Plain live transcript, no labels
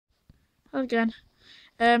Hello again.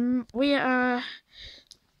 We are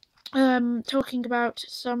talking about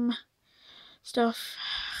some stuff.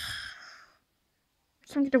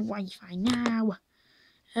 I'm going to Wi-Fi now.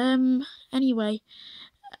 Anyway,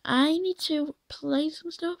 I need to play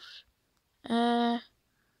some stuff. Hold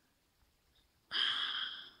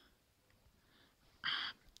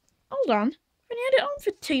on. I've only had it on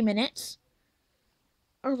for 2 minutes.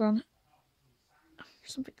 Hold on.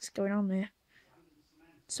 Something's going on there.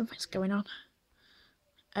 Something's going on.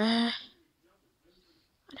 I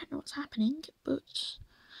don't know what's happening, but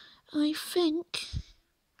I think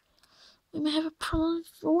we may have a problem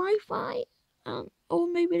with Wi-Fi. Or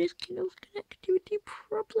maybe there's connectivity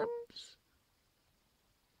problems.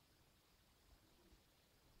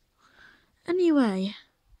 Anyway,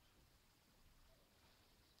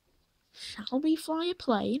 shall we fly a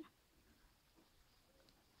plane?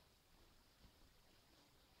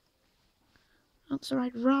 Answer,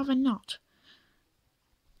 I'd rather not.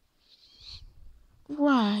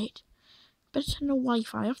 Right, better turn the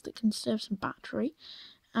Wi-Fi off, that can conserve some battery,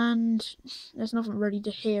 and there's nothing really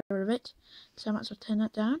to hear of it, so I might as well turn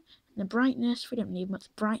that down. And the brightness, we don't need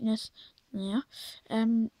much brightness. Yeah.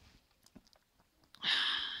 I'm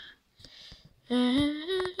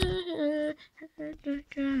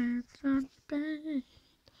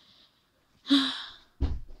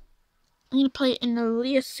going to play it in the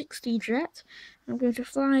Lear 60 jet. I'm going to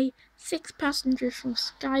fly 6 passengers from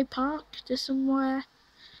Sky Park to somewhere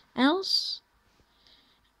else.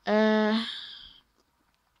 Yeah,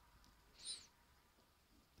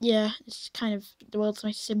 it's kind of the world's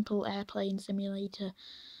most simple airplane simulator.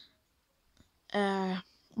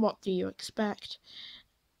 What do you expect?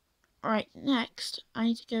 Right, next, I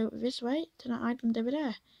need to go this way to that island over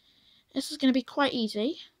there. This is going to be quite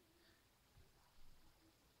easy.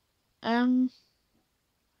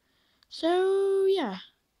 So, yeah.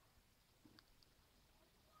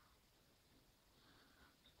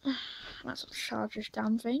 Let's charge this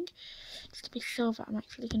damn thing, just to be sure that I'm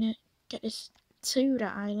actually going to get this to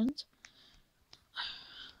that island.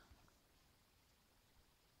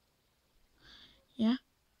 Yeah.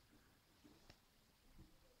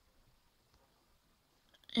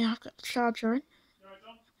 Yeah, I've got the charger in.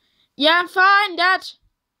 Yeah, I'm fine, Dad.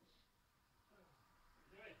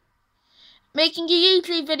 Making a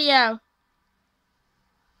YouTube video.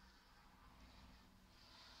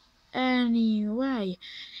 Anyway,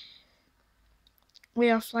 we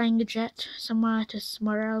are flying a jet somewhere to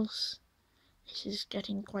somewhere else. This is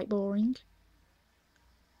getting quite boring.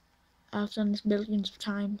 I've done this millions of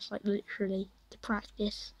times, like literally, to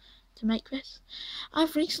practice, to make this.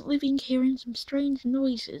 I've recently been hearing some strange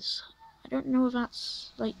noises. I don't know if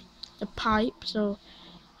that's like the pipes or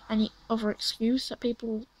any other excuse that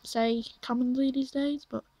people say commonly these days,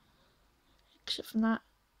 but except from that,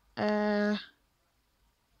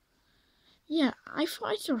 yeah, I thought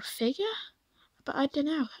I saw a figure, but I don't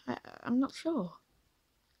know. I'm not sure.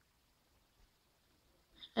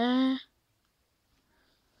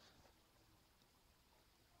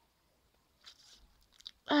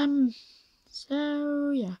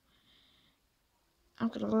 So yeah, I'm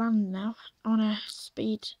gonna land now. I wanna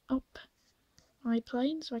speed up my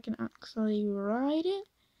plane so I can actually ride it,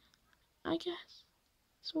 I guess.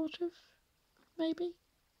 Sort of. Maybe.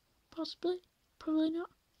 Possibly. Probably not.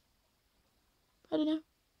 I don't know.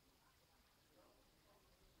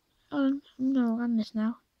 I'm gonna land this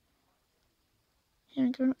now. Here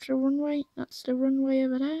I'm going up to the runway. That's the runway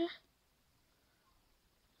over there.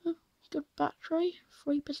 Oh, good battery.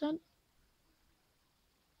 3%.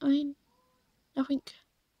 I mean, nothing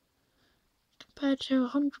compared to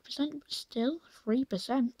 100%, but still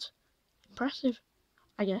 3%. Impressive,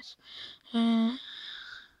 I guess. I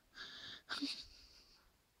hate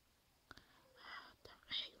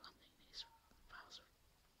landing these files.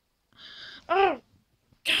 Oh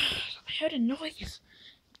God! I heard a noise.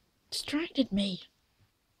 Distracted me.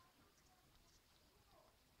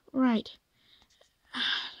 Right.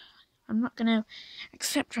 I'm not gonna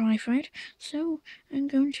accept dry food, so I'm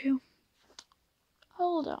going to.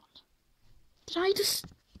 Hold on. Did I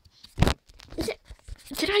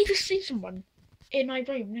just see someone in my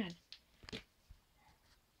room then?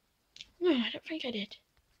 No, I don't think I did.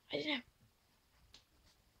 I don't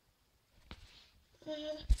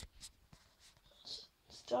know.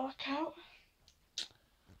 It's dark out.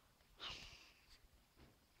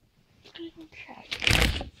 I'm gonna go check.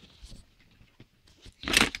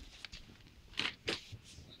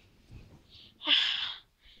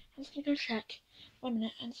 I'm just gonna go check. 1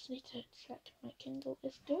 minute, I just need to check my Kindle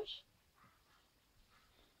is good.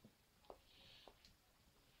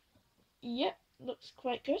 Yep, looks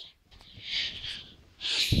quite good.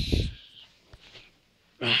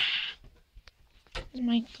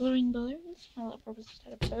 glowing balloons. My little brother's just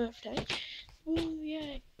had a birthday. Ooh,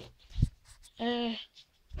 yay.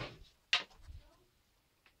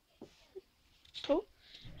 Cool.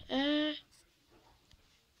 So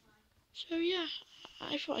yeah,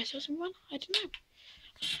 I thought I saw someone. I don't know.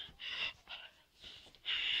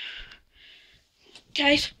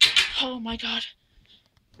 Guys, oh my god.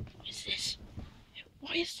 What is this?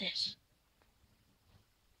 What is this?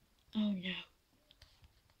 Oh no.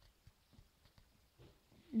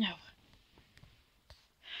 No.